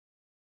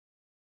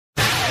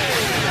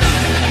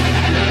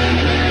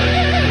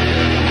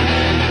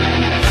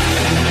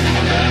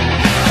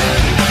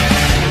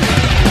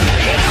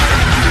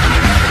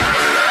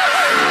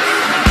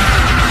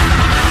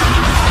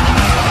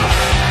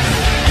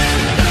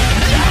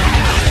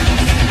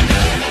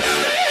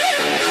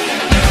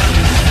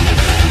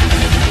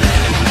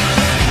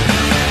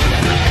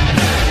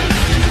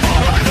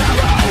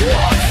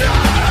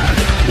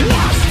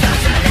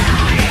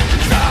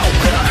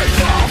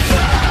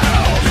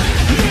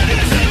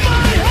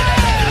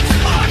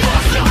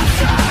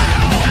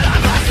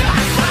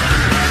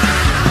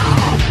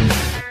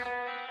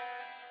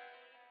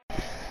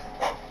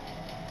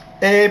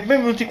E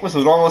benvenuti in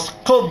questo nuovo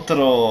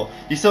scontro.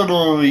 Ci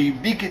sono i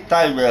Big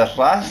Time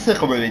Rush,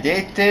 come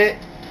vedete,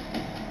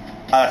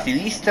 alla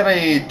sinistra,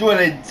 e due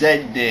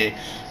leggende,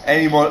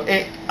 Animal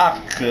e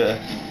Hack,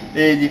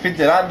 e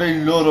difenderanno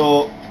i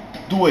loro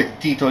due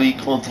titoli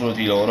contro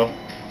di loro.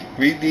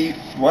 Quindi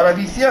buona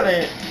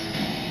visione.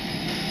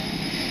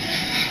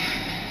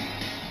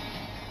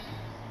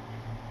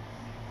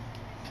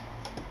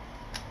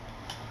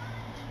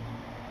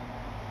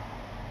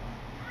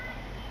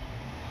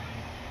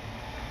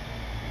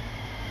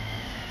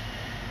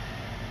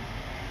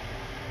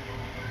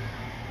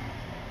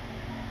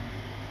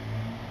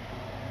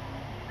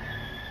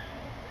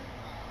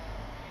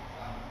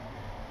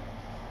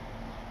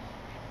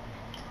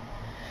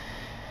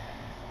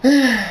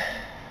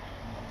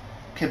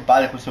 Che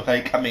vale questo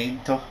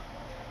caricamento?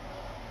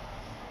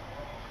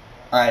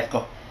 Ah,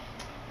 ecco.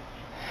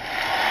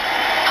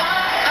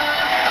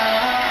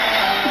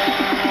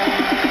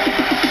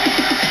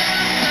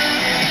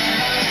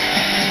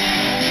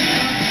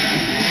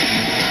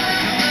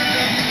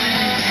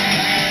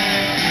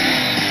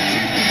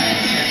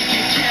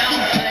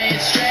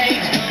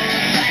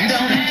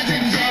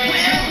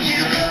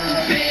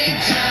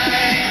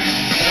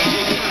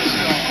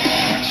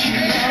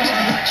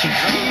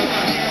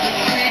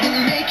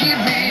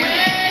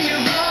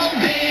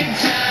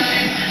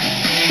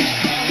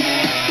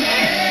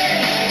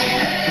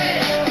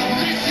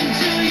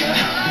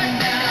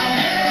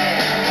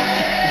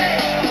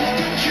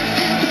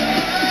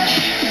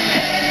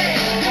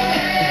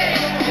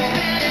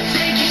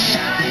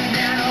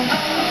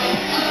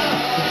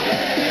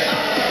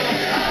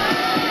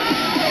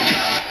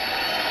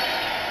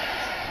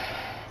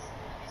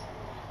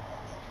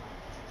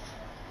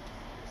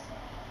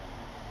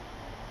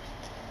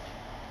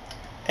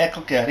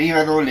 Ecco che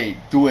arrivano le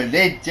due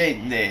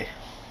leggende.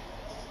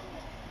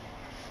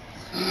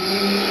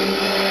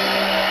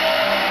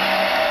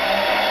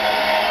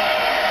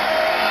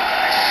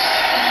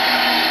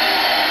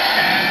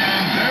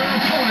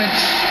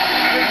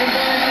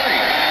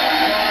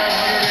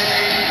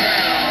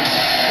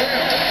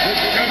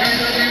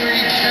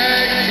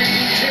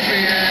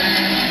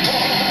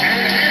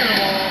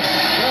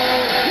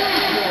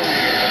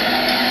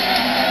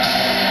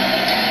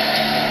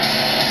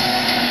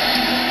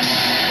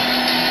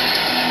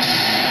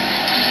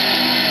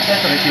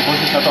 Certo che ci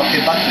fosse stato anche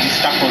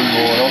batterista con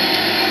loro,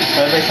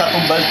 sarebbe stato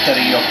un bel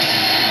trio.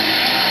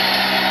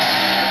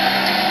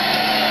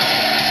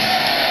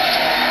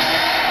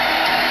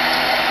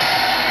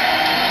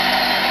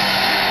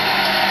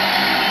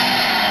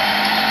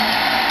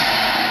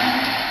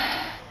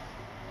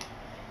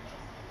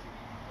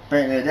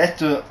 Bene,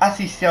 adesso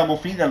assistiamo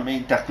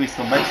finalmente a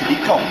questo match di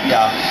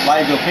coppia,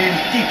 valido per il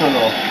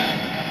titolo.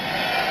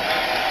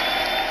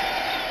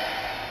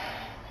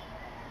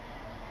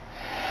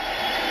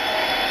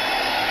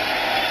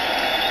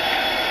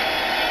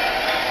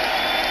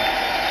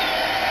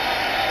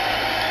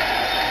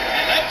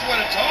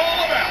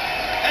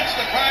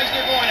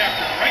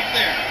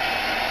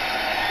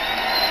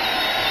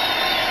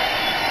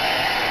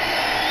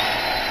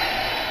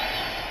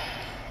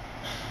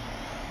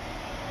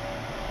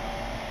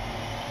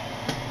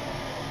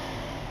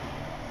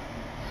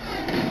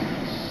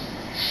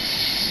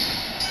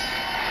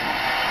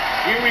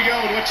 Here we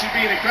go with what should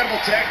be an incredible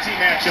tag team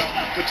matchup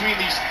between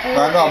these four.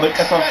 Ma no,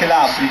 beccato anche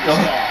l'arbitro. Oh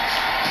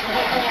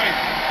boy,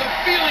 the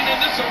feeling in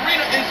this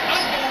arena is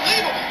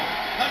unbelievable.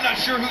 I'm not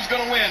sure who's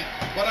going to win,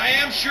 but I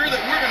am sure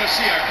that we're going to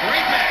see a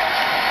great match.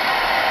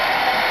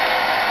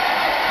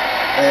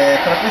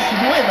 Tra questi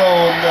due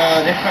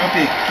non riesco a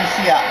capire chi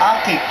sia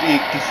Hack e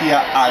chi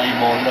sia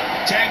Animal.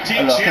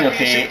 Allora, credo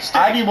che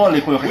Animal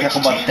è quello che sta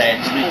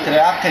combattendo, mentre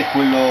Hack è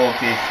quello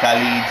che sta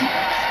lì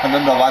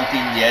andando avanti e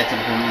indietro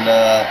con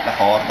la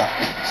corda.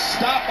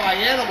 Stop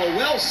by Animal,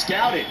 well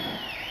scouted.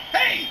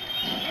 Hey!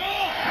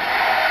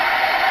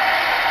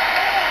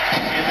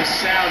 And the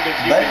sound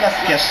of bella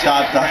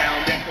schiacciata.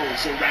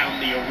 echoes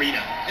around the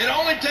arena. It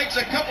only takes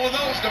a couple of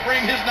those to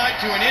bring his night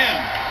to an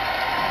end.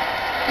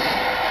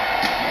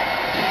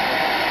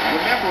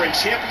 Remember, in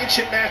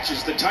championship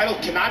matches, the title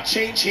cannot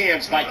change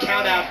hands by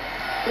countout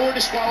or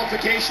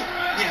disqualification.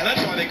 Yeah,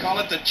 that's why they call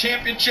it the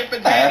championship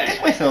advantage. Anche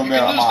questo non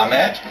era lose the male.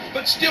 match,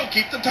 but still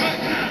keep the title.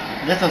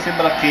 Adesso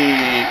sembra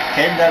che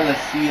Kendall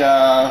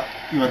sia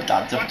in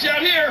vantaggio. Watch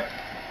out here.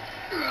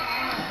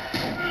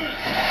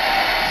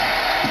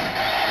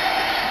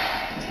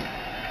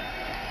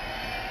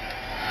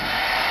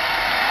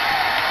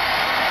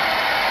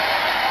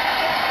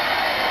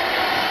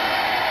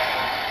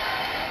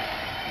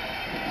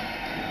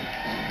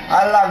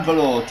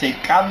 All'angolo c'è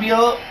il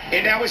cambio.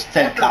 And now his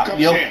C'è il partner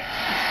comes cambio. in.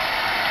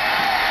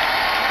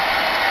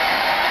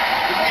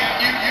 We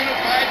have new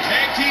unified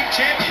tag team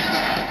champions.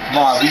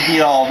 Ma vi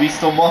dirò, ho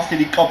visto mostre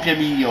di coppie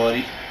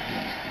migliori.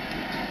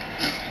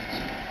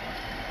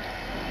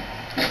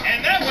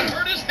 And that would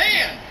hurt his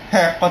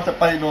hand. Quanto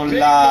pare non Big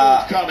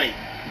l'ha move coming.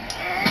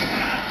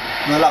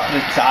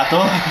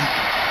 apprezzato.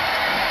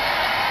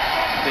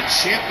 The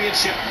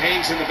championship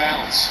hangs in the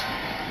balance.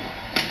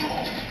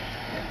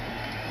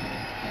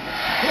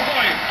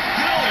 Boy,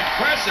 how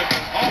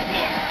aggressiveness. Oh,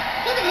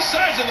 look at the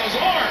size of those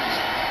arms.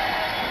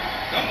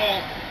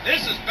 Uh-oh,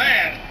 this is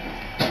bad.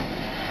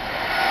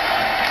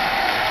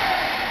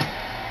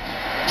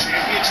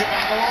 Championship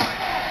on the line.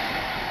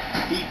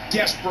 He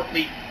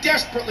desperately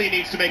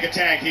needs to make a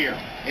tag here.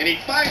 And he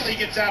finally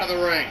gets out of the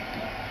ring.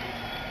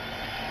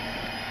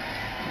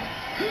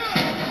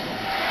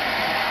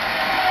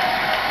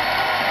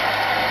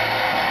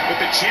 With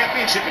the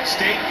championship at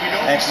stake, you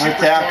know these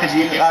superstars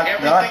will give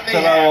everything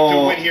they have to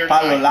win here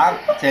tonight.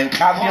 C'è il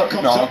cambio?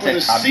 Comes No, non up c'è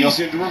with il a cambio.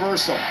 seasoned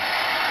reversal.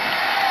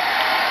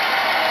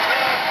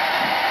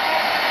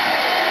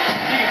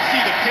 You can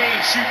see the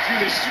pain shoot through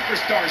this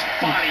superstar's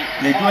body.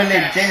 Le due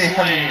leggende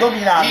stanno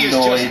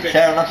dominando e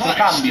c'è un altro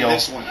cambio.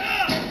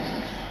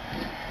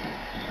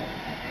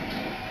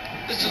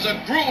 This is a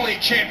grueling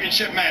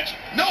championship match.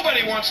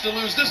 Nobody wants to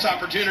lose this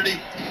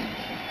opportunity.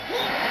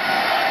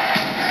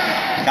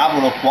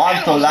 Cavolo,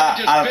 quanto l'ha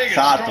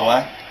alzato,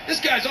 eh. This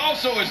guy's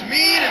also as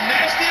mean and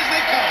nasty as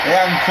they come. E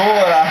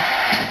ancora.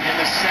 And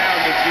the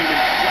sound of human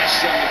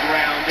flesh on the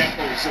ground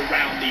echoes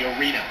around the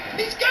arena.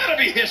 He's got to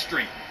be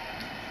history.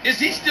 Is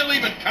he still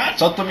even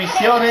conscious?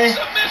 Sottomissione. Oh,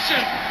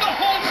 submission. The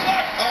whole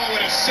clock. Oh,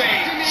 and a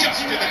save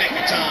just in the nick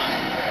of time.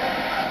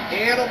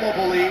 Animal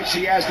believes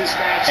he has this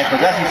match. Ecco,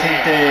 già si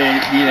sente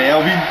dire,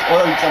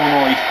 ora vinciamo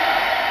noi.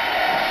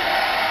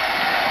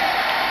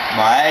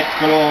 Ma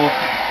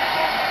eccolo.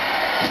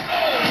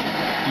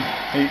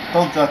 Il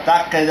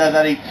controattacco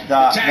dal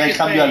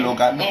cambio a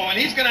Logan. Oh, and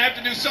he's going to have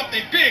to do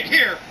something big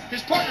here.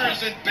 His partner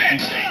is in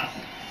bad shape.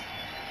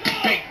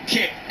 Big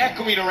kick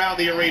echoing around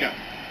the arena.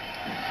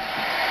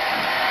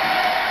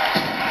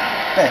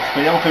 Beh,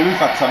 speriamo che lui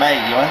faccia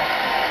meglio, eh.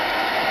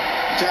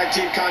 Tag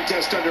team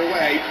contest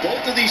underway.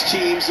 Both of these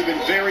teams have been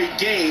very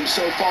game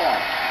so far.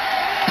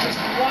 Just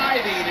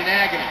writhing in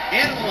agony.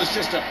 Animal is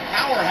just a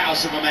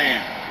powerhouse of a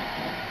man.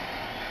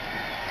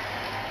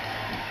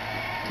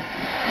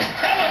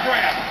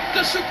 Telegraph!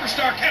 The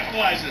superstar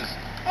capitalizes.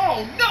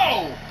 Oh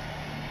no!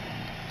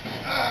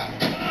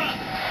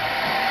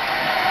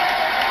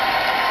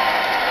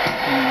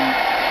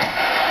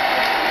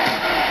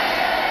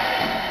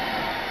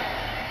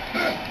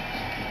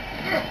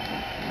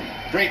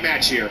 Great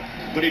match here.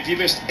 But if you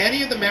missed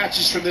any of the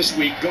matches from this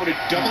week, go to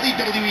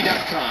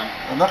wwe12.com.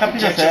 Non ho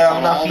capito se era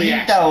una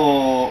finta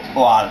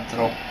o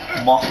altro.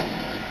 Boh.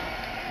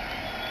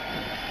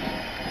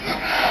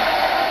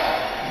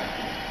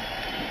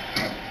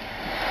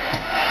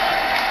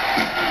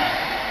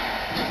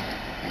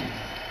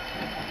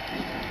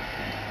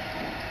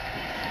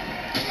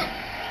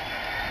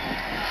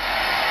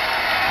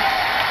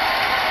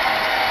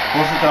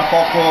 Forse tra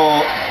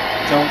poco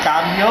c'è un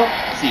cambio?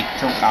 Sì,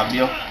 c'è un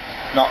cambio.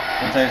 No,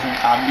 non c'è nessun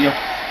cambio.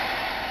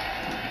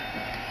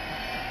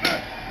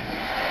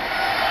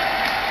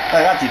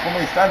 Ragazzi,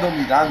 come sta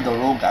dominando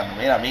Logan,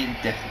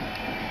 veramente.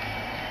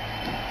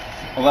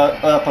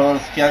 Ora provo lo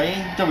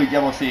schieramento,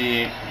 vediamo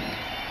se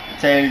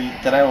c'è il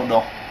 3 o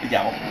no.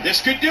 Vediamo.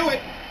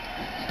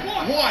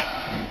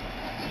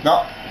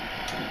 No.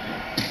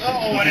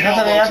 Non si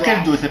sa neanche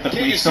il 2 se per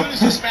questo. As soon as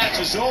this match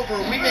is over,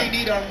 we may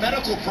need our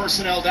medical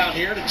personnel down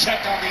here to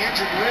check on the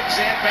injured ribs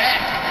and back.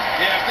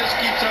 Yeah, if this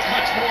keeps up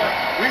much more,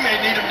 we may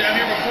need them down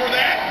here before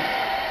that.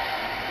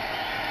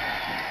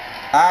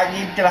 Ah,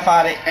 niente da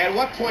fare. At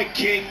what point,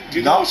 King,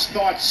 do those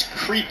thoughts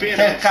creep in?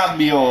 C'è il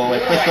cambio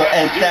e questo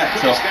è il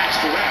terzo. I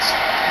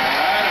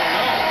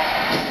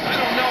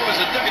don't know as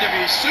a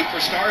WWE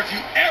superstar if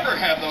you ever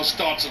have those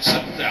thoughts of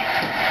self-doubt.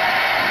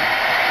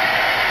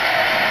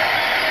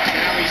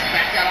 Now he's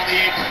back out on the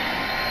apron.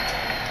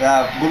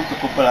 Era brutto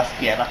con quella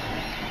schiena.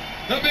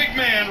 The big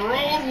man,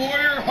 Road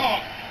Warrior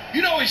Hawk.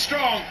 You know he's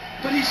strong,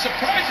 but he's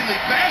surprisingly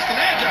fast and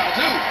agile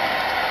too.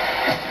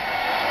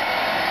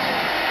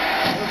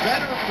 The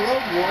veteran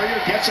Road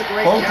Warrior gets a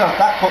great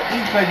Contrattacco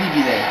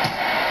incredibile.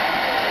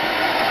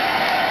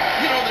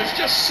 You know, there's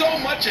just so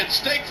much at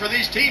stake for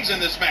these teams in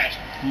this match.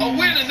 A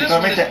win in this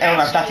one is Sicuramente è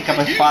una tattica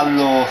per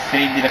farlo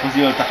stendere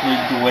così lo attacco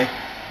in due.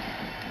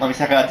 Ma mi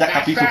sa che l'ha già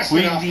capito,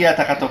 quindi ha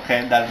attaccato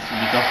Kendall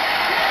subito.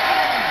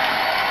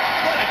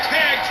 What a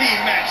tag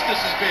team match this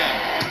has been.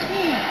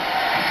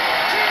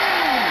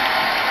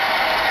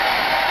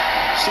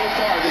 So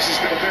far, this has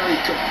been a very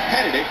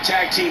competitive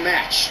tag team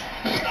match.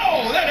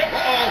 Oh,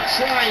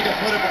 trying to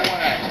put him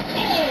away.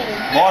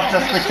 Forza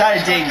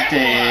aspettare,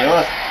 gente.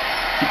 Ora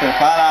si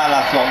prepara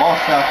la sua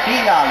mossa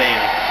finale.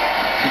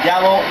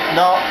 Vediamo.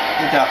 No,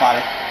 niente da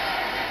fare.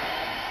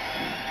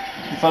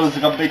 Mi fa lo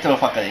sgambetto e lo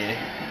fa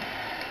cadere.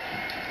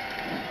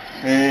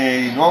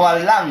 Di nuovo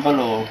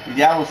all'angolo.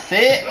 Vediamo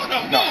se.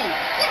 No.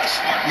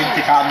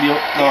 Niente cambio.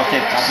 No, c'è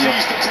il cambio.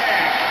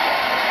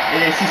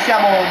 E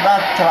siamo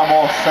un'altra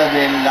mossa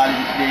del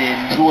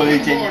duo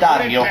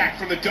leggendario.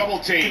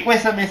 E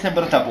questa mi è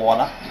sembrata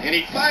buona. A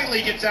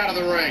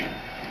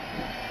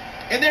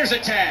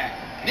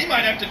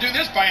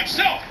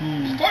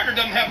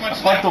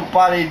quanto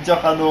pare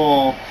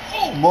giocano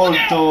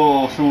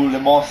molto sulle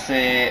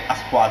mosse a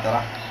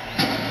squadra.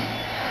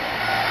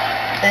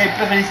 E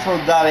preferisco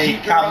dare il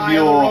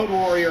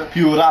cambio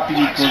più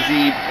rapidi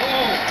così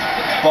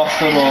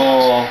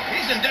possono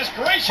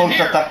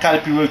controattaccare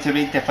più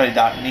velocemente e fare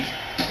danni.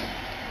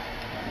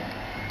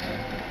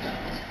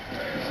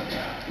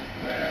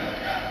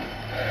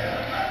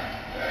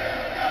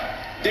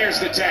 There's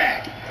the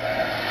tag.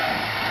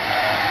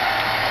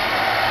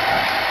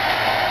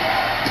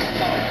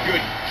 Oh,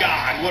 good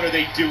God, what are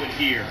they doing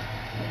here?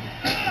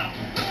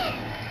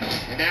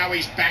 And now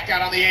he's back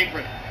out on the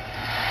apron.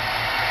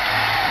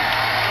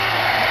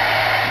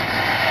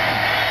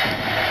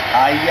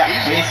 Aia,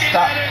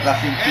 questa l'ha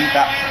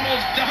sentita.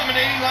 Animal's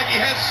dominating like he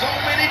has so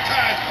many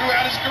times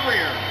throughout his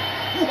career.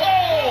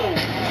 Whoa!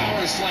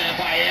 Power slam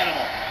by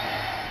Animal.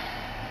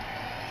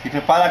 Si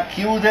prepara a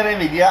chiudere,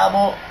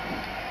 vediamo.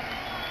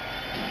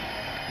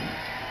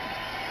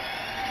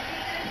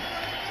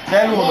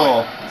 C'è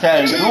l'1, c'è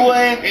il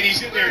 2 e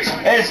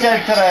c'è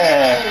il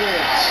 3.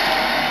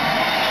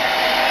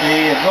 E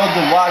i Road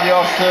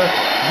Warriors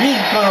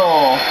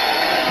vincono.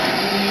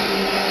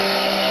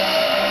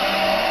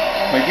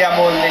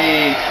 Vediamo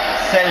le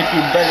serie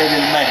più belle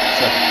del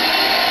match.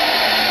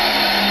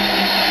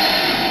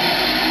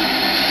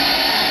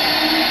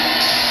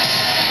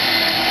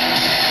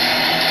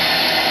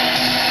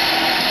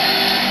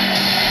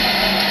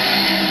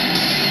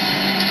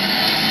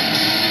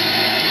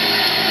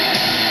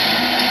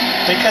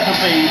 Peccato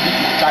per i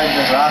Big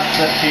Time Rush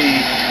che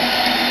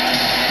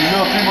il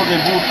loro primo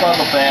debutto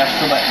hanno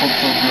perso, beh,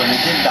 contro un duo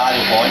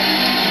leggendario poi.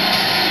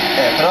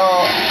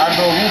 Però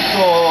hanno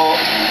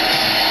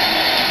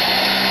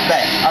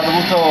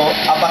avuto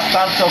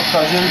abbastanza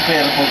occasioni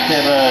per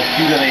poter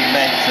chiudere il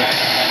match.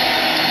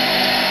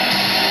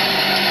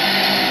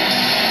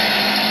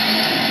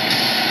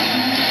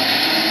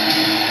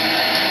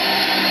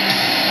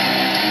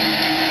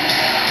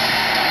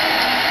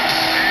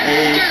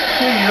 E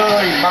quindi loro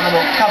rimangono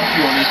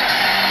campioni.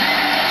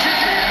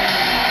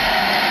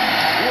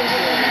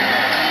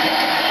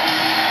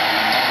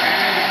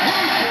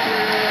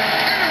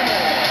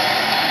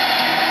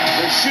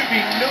 Should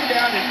be no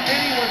doubt in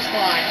anyone's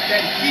mind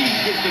that he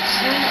is the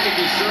true and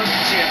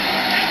deserving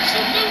champion.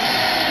 Absolutely.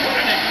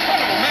 What an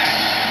incredible match.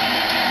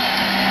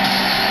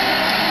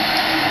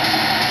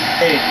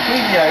 E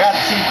quindi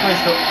ragazzi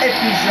questo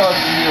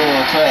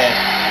episodio, cioè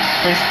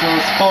questo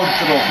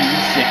scontro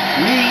finisce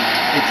qui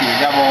e ci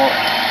vediamo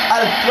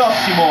al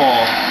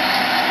prossimo.